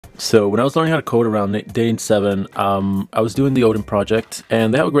So when I was learning how to code around day 7, I was doing the Odin project,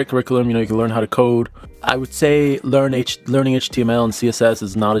 and they have a great curriculum. You know, you can learn how to code. I would say learning HTML and CSS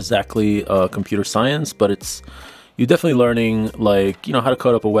is not exactly computer science, but you're definitely learning, like, you know, how to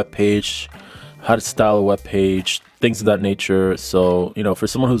code up a web page, how to style a web page, things of that nature. So, you know, for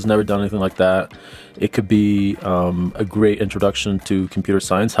someone who's never done anything like that, it could be a great introduction to computer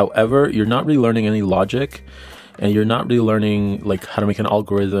science. However, you're not really learning any logic, and you're not really learning like how to make an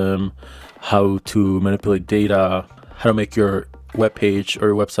algorithm, how to manipulate data, how to make your web page or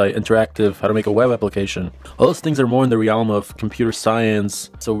your website interactive, how to make a web application. All those things are more in the realm of computer science.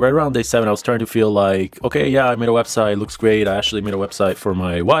 So right around day 7, I was starting to feel like, okay, yeah, I made a website, it looks great. I actually made a website for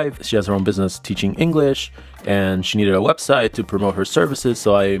my wife. She has her own business teaching English, and she needed a website to promote her services.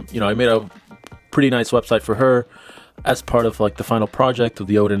 So I made a pretty nice website for her as part of like the final project of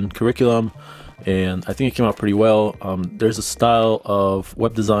the Odin curriculum. And I think it came out pretty well. There's a style of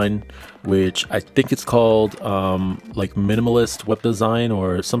web design, which I think it's called like minimalist web design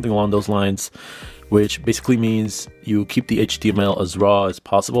or something along those lines, which basically means you keep the HTML as raw as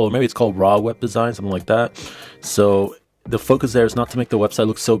possible, or maybe it's called raw web design, something like that. So the focus there is not to make the website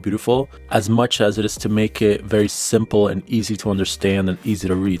look so beautiful as much as it is to make it very simple and easy to understand and easy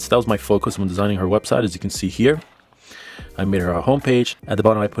to read. So that was my focus when designing her website, as you can see here. I made her a homepage. At the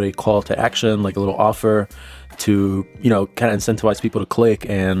bottom, I put a call to action, like a little offer to, you know, kind of incentivize people to click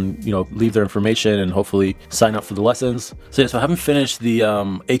and, you know, leave their information and hopefully sign up for the lessons. So yeah, so I haven't finished the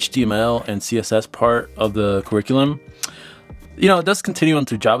HTML and CSS part of the curriculum. You know, it does continue on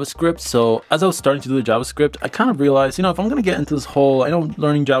to JavaScript. So as I was starting to do the JavaScript, I kind of realized, you know, if I'm going to get into this whole, I know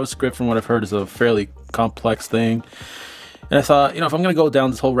learning JavaScript from what I've heard is a fairly complex thing. And I thought, you know, if I'm going to go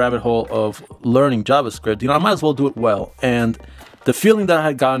down this whole rabbit hole of learning JavaScript, you know, I might as well do it well. And the feeling that I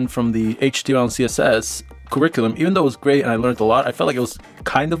had gotten from the HTML and CSS curriculum, even though it was great and I learned a lot, I felt like it was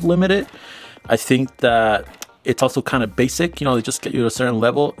kind of limited. I think that it's also kind of basic, you know, they just get you to a certain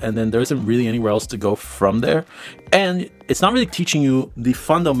level and then there isn't really anywhere else to go from there. And it's not really teaching you the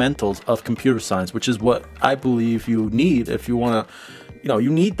fundamentals of computer science, which is what I believe you need if you want to, you know,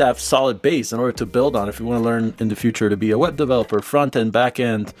 you need that solid base in order to build on if you want to learn in the future to be a web developer, front end, back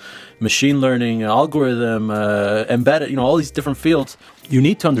end, machine learning, algorithm, embedded, you know, all these different fields. You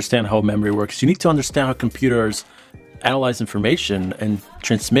need to understand how memory works. You need to understand how computers analyze information and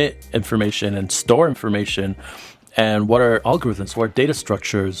transmit information and store information. And what are algorithms? What are data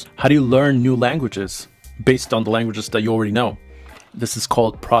structures? How do you learn new languages based on the languages that you already know? This is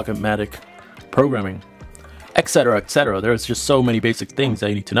called programmatic programming, etc., etc. There's just so many basic things that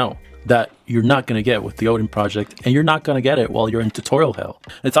you need to know that you're not going to get with the Odin project, and you're not going to get it while you're in tutorial hell.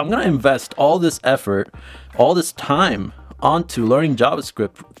 And so I'm going to invest all this effort, all this time onto learning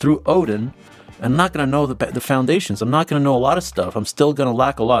JavaScript through Odin. I'm not going to know the foundations. I'm not going to know a lot of stuff. I'm still going to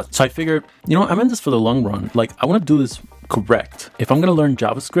lack a lot. So I figured, you know, I'm in this for the long run. Like, I want to do this correct. If I'm going to learn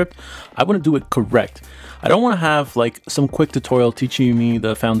JavaScript, I want to do it correct. I don't want to have like some quick tutorial teaching me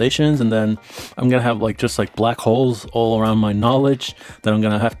the foundations and then I'm going to have like just like black holes all around my knowledge that I'm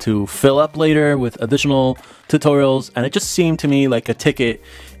going to have to fill up later with additional tutorials. And it just seemed to me like a ticket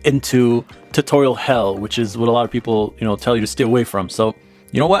into tutorial hell, which is what a lot of people, you know, tell you to stay away from. So,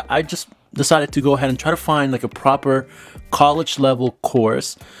 you know what? I just decided to go ahead and try to find like a proper college level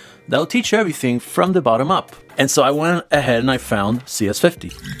course that'll teach you everything from the bottom up. And so I went ahead and I found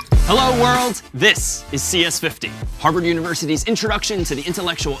CS50. Hello world, this is CS50, Harvard University's introduction to the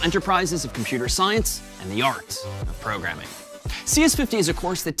intellectual enterprises of computer science and the art of programming. CS50 is a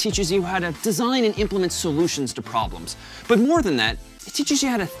course that teaches you how to design and implement solutions to problems. But more than that, it teaches you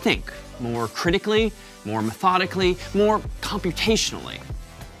how to think more critically, more methodically, more computationally.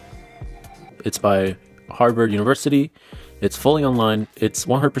 It's by Harvard University. It's fully online. It's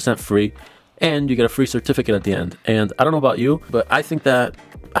 100% free. And you get a free certificate at the end. And I don't know about you, but I think that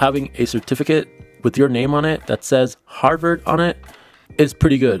having a certificate with your name on it that says Harvard on it is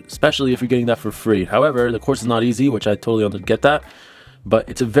pretty good, especially if you're getting that for free. However, the course is not easy, which I totally get that, but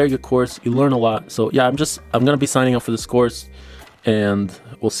it's a very good course. You learn a lot. So yeah, I'm going to be signing up for this course and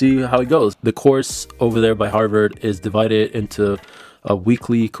we'll see how it goes. The course over there by Harvard is divided into a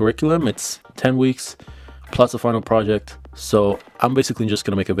weekly curriculum. It's 10 weeks plus a final project. So I'm basically just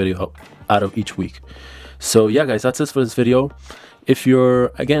going to make a video out of each week. So yeah, guys, that's it for this video. If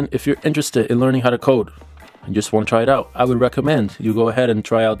you're interested in learning how to code and just want to try it out, I would recommend you go ahead and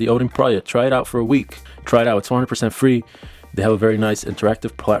try out the Odin project. Try it out for a week. Try it out. It's 100% free. They have a very nice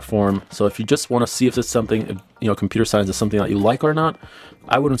interactive platform. So if you just want to see if it's something, if, you know, computer science is something that you like or not,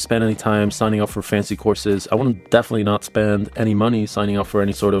 I wouldn't spend any time signing up for fancy courses. I wouldn't definitely not spend any money signing up for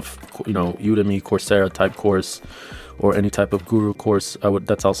any sort of, you know, Udemy, Coursera type course or any type of guru course. I don't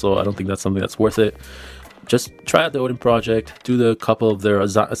think that's something that's worth it. Just try out the Odin project, do the couple of their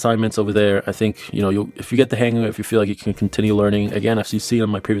assignments over there. I think, you know, if you get the hang of it, if you feel like you can continue learning, again, as you see on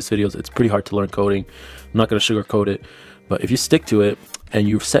my previous videos, it's pretty hard to learn coding. I'm not going to sugarcoat it, but if you stick to it and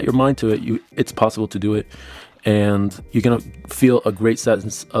you set your mind to it, it's possible to do it. And you're going to feel a great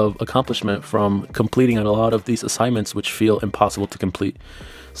sense of accomplishment from completing a lot of these assignments which feel impossible to complete.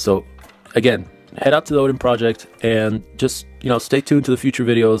 So again, head out to the Odin project and just, you know, stay tuned to the future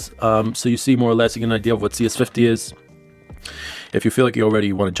videos, so you see more or less, you get an idea of what CS50 is. If you feel like you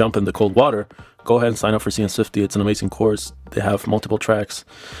already want to jump in the cold water, go ahead and sign up for CS50. It's an amazing course. They have multiple tracks,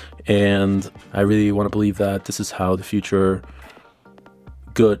 and I really want to believe that this is how the future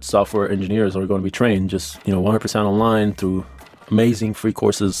good software engineers are going to be trained, just, you know, 100% online through amazing free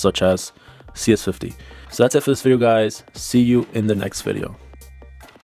courses such as CS50. So that's it for this video, guys. See you in the next video.